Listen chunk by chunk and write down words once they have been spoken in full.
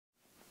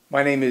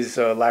My name is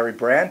Larry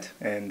Brandt,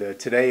 and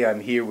today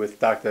I'm here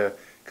with Dr.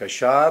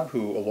 Khashab,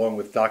 who, along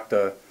with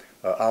Dr.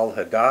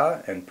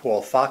 Al-Hada and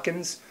Paul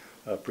Falkins,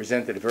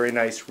 presented a very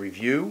nice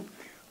review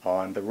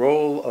on the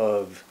role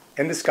of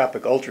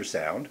endoscopic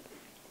ultrasound,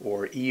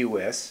 or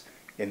EUS,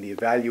 in the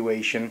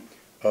evaluation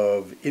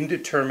of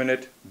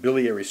indeterminate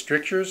biliary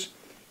strictures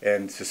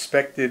and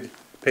suspected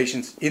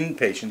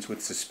patients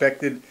with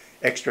suspected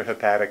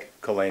extrahepatic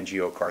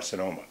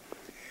cholangiocarcinoma.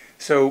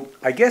 So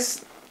I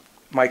guess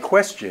my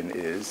question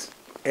is,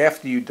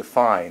 after you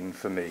define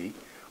for me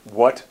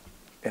what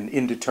an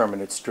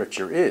indeterminate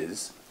stricture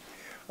is,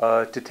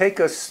 to take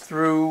us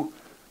through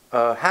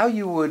how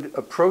you would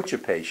approach a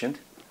patient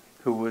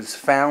who was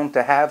found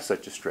to have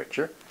such a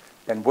stricture,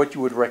 and what you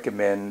would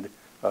recommend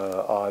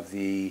are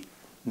the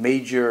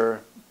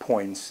major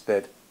points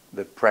that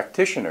the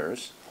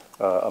practitioners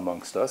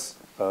amongst us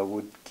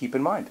would keep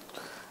in mind.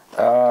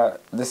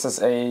 This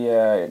is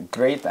a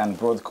great and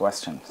broad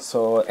question.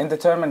 So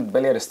indeterminate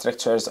biliary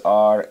strictures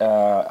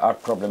are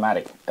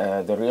problematic. They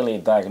are really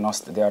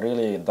diagnostic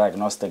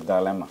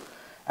dilemma.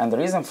 And the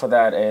reason for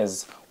that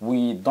is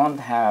we don't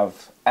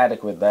have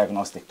adequate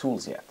diagnostic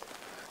tools yet.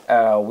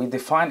 We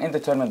define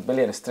indeterminate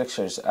biliary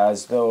strictures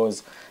as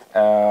those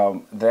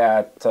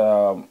that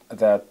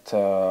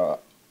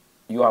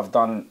you have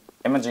done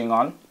imaging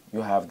on,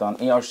 you have done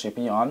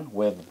ERCP on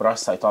with brush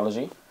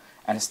cytology,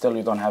 and still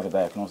you don't have a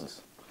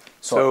diagnosis.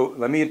 So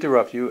let me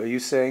interrupt you. Are you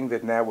saying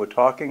that now we're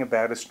talking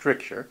about a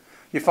stricture?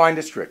 You find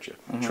a stricture,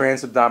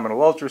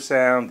 transabdominal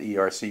ultrasound,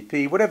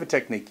 ERCP, whatever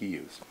technique you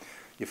use.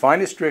 You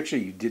find a stricture,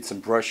 you did some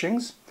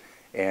brushings,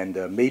 and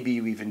maybe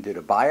you even did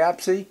a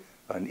biopsy,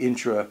 an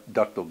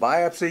intraductal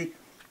biopsy,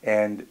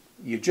 and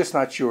you're just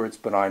not sure it's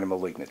benign or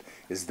malignant.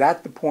 Is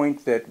that the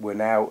point that we're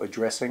now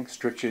addressing,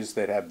 strictures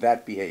that have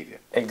that behavior?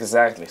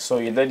 Exactly. So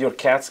you did your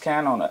CAT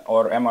scan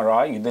or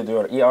MRI, you did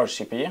your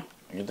ERCP,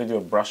 you did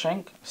your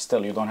brushing,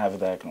 still you don't have a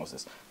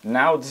diagnosis.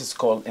 Now this is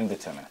called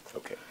indeterminate.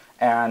 Okay.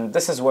 And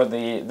this is where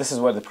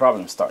the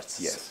problem starts.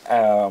 Yes.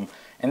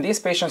 In these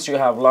patients, you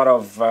have a lot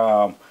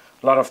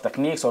of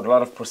techniques or a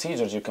lot of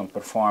procedures you can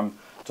perform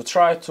to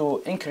try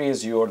to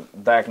increase your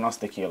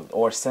diagnostic yield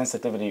or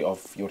sensitivity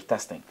of your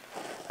testing.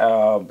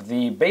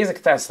 The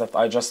basic test that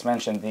I just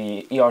mentioned,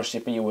 the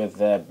ERCP with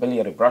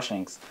biliary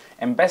brushings,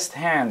 in best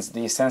hands,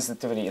 the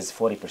sensitivity is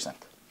 40%.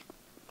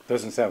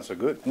 Doesn't sound so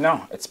good.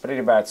 No, it's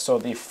pretty bad. So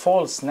the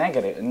false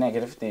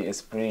negativity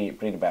is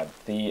pretty bad.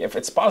 If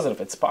it's positive,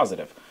 it's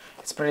positive.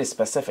 It's pretty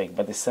specific,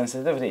 but the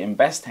sensitivity in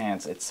best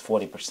hands, it's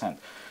 40%.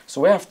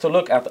 So we have to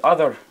look at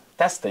other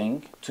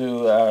testing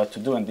to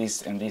do in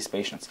these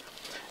patients.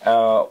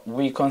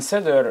 We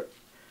consider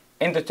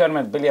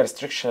indeterminate biliary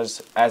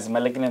strictures as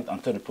malignant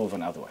until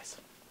proven otherwise.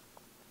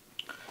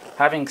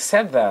 Having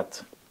said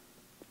that,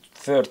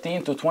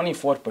 13 to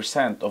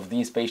 24% of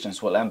these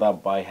patients will end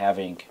up by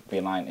having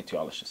benign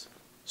etiologies.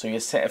 So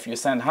if you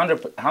send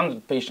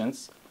 100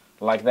 patients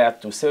like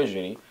that to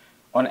surgery,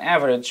 on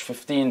average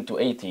 15 to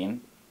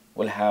 18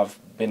 will have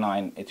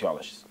benign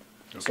etiologies.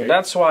 Okay. So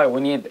that's why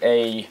we need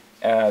a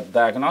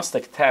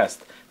diagnostic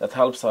test that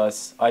helps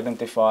us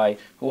identify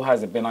who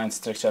has a benign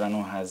stricture and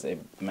who has a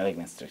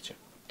malignant stricture.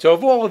 So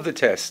of all of the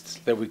tests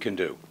that we can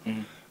do,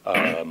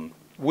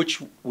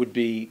 which would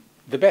be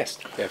the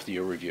best after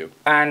your review?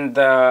 And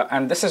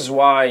this is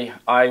why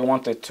I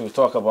wanted to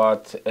talk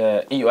about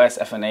EUS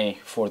FNA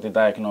for the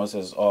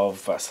diagnosis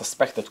of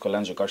suspected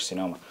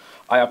cholangiocarcinoma.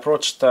 I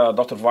approached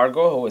Dr.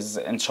 Vargo, who is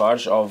in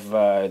charge of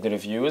the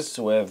reviews,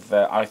 with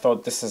I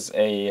thought this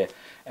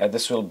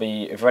will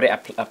be very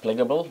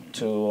applicable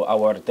to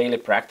our daily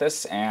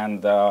practice,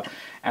 and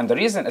the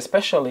reason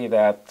especially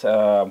that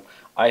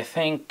I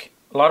think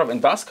a lot of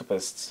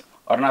endoscopists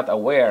are not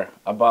aware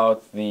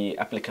about the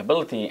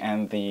applicability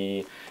and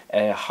the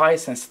high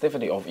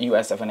sensitivity of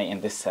EUS FNA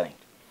in this setting.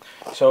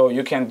 So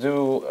you can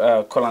do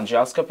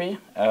cholangioscopy,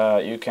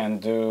 you can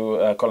do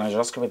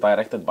cholangioscopy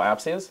directed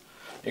biopsies,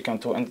 you can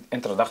do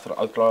intraductal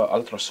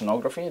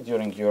ultrasonography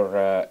during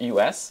your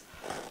EUS.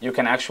 You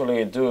can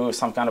actually do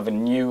some kind of a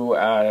new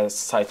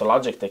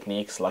cytologic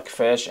techniques like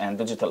FISH and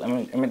digital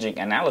imaging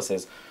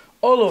analysis.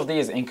 All of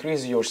these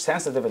increase your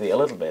sensitivity a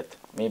little bit,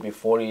 maybe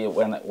 40,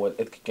 when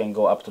it can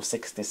go up to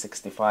 60,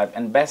 65,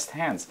 in best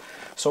hands.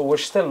 So we're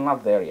still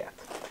not there yet.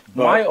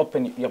 My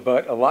opinion. Yeah.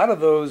 But a lot of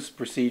those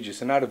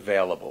procedures are not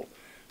available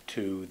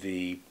to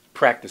the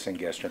practicing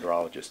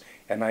gastroenterologist.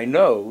 And I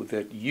know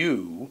that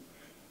you,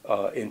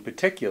 in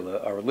particular,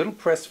 are a little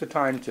pressed for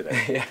time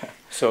today. Yeah.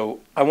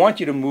 So I want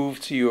you to move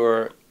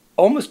to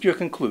almost your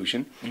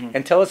conclusion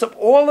and tell us of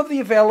all of the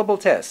available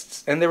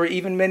tests. And there are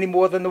even many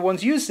more than the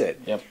ones you said.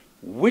 Yep.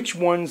 Which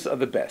ones are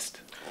the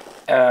best?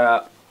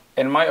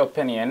 In my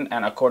opinion,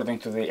 and according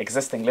to the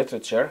existing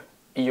literature,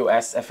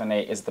 EUS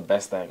FNA is the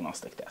best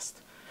diagnostic test,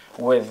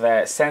 with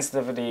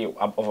sensitivity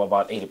of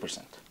about 80%.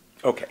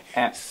 Okay.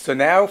 So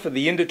now for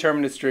the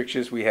indeterminate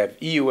strictures, we have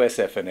EUS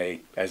FNA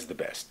as the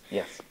best.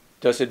 Yes.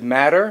 Does it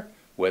matter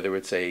whether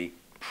it's a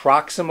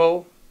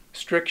proximal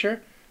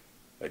stricture,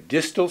 a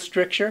distal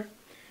stricture?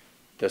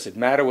 Does it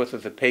matter whether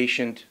the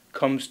patient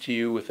comes to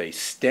you with a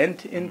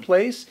stent in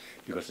place,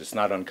 because it's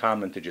not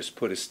uncommon to just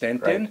put a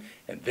stent in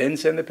and then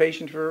send the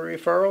patient for a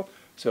referral.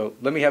 So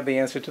let me have the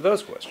answer to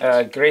those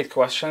questions. Great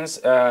questions.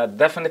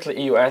 Definitely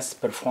EUS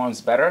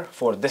performs better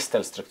for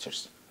distal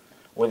strictures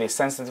with a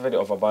sensitivity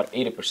of about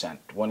 80%.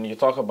 When you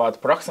talk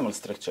about proximal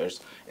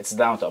strictures, it's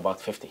down to about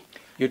 50.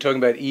 You're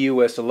talking about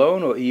EUS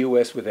alone or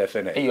EUS with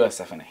FNA? EUS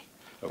FNA.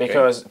 Okay.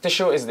 Because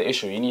tissue is the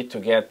issue. You need to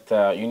get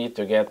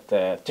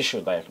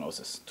tissue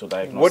diagnosis to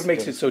diagnose. What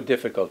makes it so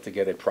difficult to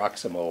get a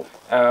proximal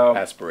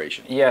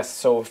aspiration? Yes.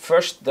 So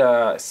first,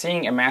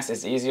 seeing a mass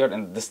is easier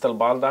in the distal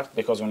bile duct,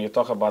 because when you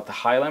talk about the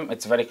hilum,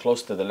 it's very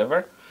close to the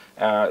liver.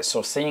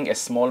 So seeing a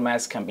small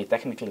mass can be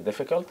technically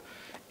difficult,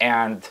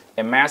 and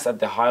a mass at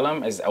the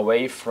hilum is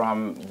away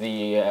from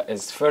the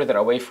is further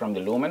away from the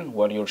lumen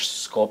where your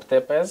scope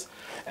tip is.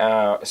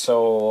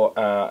 So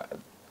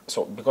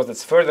because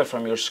it's further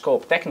from your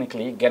scope,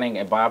 technically getting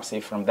a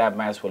biopsy from that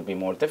mass will be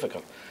more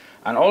difficult.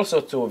 And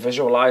also to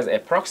visualize a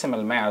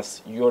proximal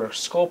mass, your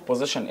scope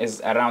position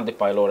is around the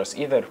pylorus,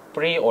 either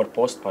pre or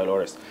post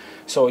pylorus.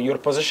 So your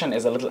position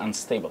is a little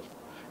unstable.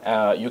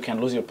 You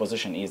can lose your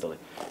position easily.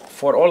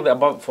 For all the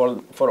above,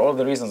 for all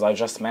the reasons I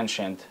just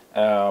mentioned,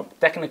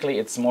 technically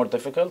it's more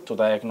difficult to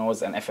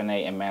diagnose an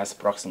FNA and mass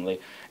proximally,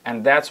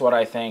 and that's what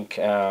I think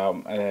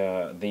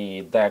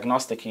the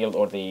diagnostic yield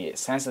or the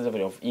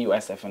sensitivity of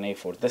EUS FNA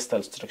for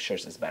distal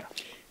strictures is better.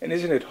 And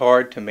isn't it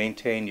hard to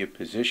maintain your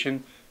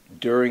position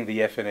during the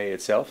FNA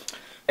itself?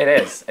 It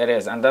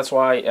is, and that's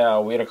why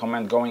we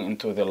recommend going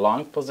into the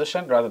long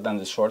position rather than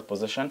the short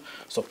position.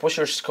 So push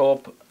your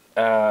scope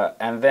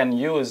and then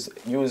use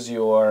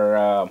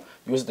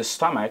the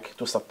stomach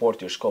to support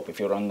your scope if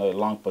you're on the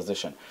long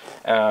position.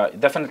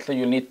 Definitely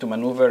you need to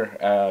maneuver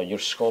your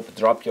scope,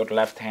 drop your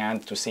left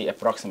hand to see a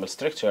proximal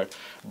stricture,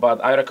 but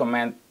I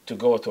recommend to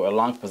go to a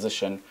long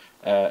position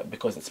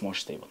because it's more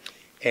stable.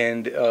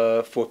 And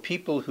for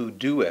people who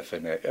do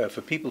FNA,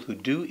 for people who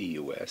do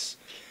EUS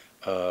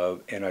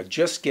and are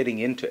just getting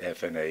into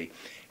FNA,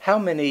 how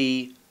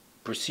many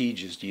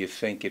procedures do you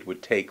think it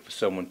would take for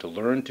someone to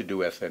learn to do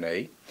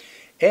FNA?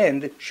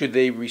 And should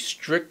they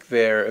restrict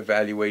their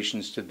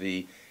evaluations to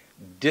the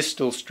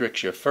distal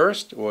stricture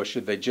first, or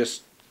should they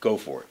just go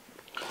for it?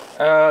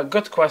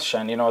 Good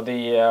question. You know,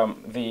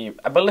 the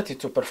ability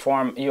to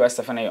perform EUS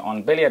FNA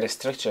on biliary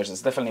strictures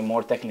is definitely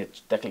more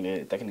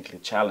technically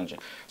challenging.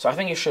 So I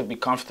think you should be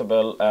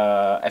comfortable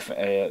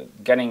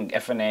getting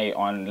FNA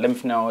on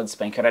lymph nodes,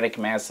 pancreatic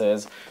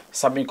masses,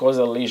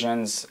 submucosal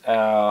lesions,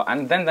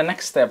 and then the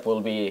next step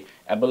will be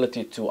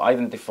ability to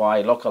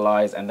identify,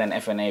 localize, and then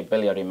FNA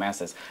biliary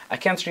masses. I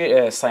can't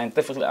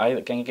scientifically,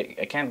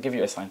 I can't give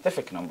you a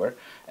scientific number,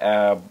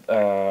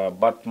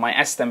 but my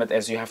estimate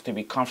is you have to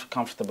be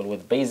comfortable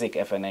with basic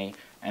FNA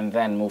and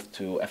then move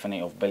to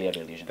FNA of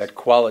biliary lesions. That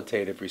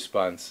qualitative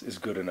response is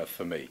good enough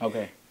for me.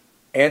 Okay.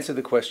 Answer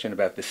the question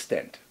about the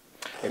stent.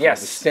 If yes.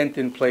 there's a stent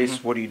in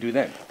place, what do you do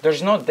then?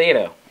 There's no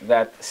data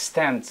that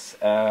stents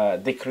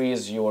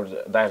decrease your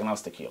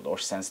diagnostic yield or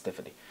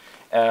sensitivity.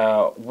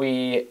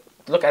 We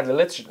look at the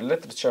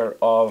literature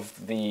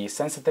of the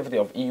sensitivity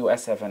of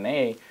EUS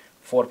FNA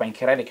for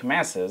pancreatic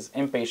masses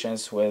in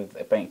patients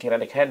with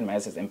pancreatic head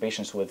masses in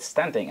patients with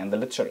stenting, and the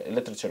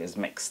literature is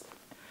mixed.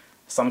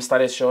 Some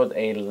studies showed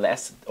a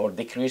less or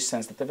decreased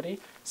sensitivity.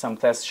 Some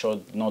tests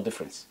showed no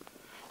difference.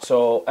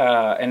 So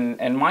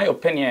in my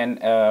opinion,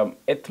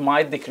 it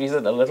might decrease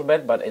it a little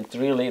bit, but it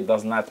really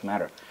does not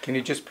matter. Can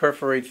you just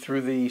perforate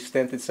through the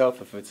stent itself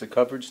if it's a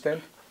covered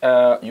stent?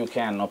 You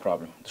can, no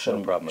problem.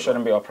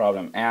 Shouldn't be a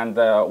problem. And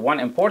one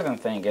important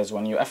thing is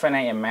when you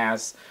FNA a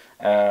mass,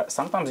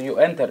 sometimes you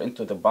enter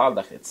into the bile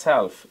duct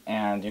itself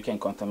and you can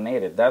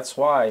contaminate it. That's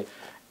why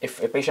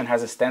if a patient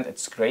has a stent,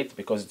 it's great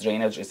because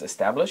drainage is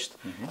established.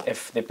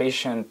 If the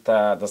patient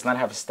does not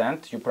have a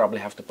stent, you probably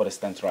have to put a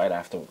stent right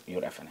after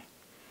your FNA.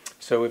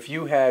 So if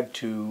you had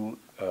to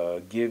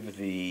give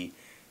the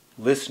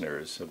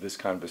listeners of this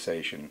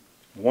conversation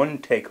one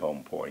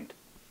take-home point,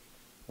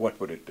 what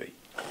would it be?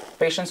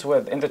 Patients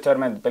with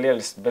indeterminate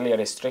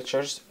biliary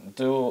strictures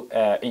do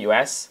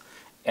EUS.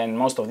 In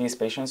most of these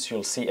patients,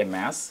 you'll see a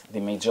mass.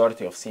 The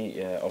majority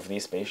of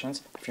these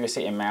patients, if you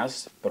see a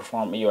mass,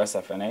 perform EUS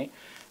FNA.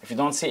 If you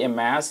don't see a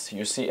mass,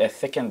 you see a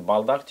thickened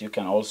bile duct, you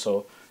can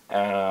also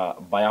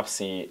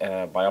biopsy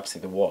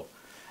the wall.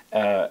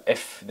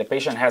 If the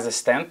patient has a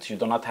stent, you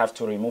do not have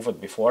to remove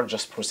it before,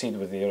 just proceed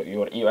with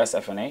your EUS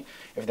FNA.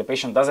 If the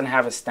patient doesn't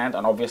have a stent,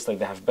 and obviously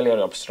they have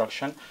biliary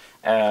obstruction,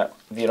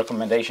 the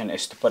recommendation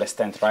is to put a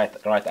stent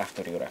right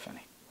after your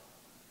FNA.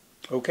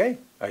 Okay,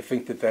 I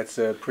think that's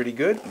pretty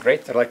good.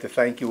 Great. I'd like to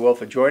thank you all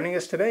for joining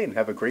us today and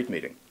have a great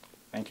meeting.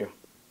 Thank you.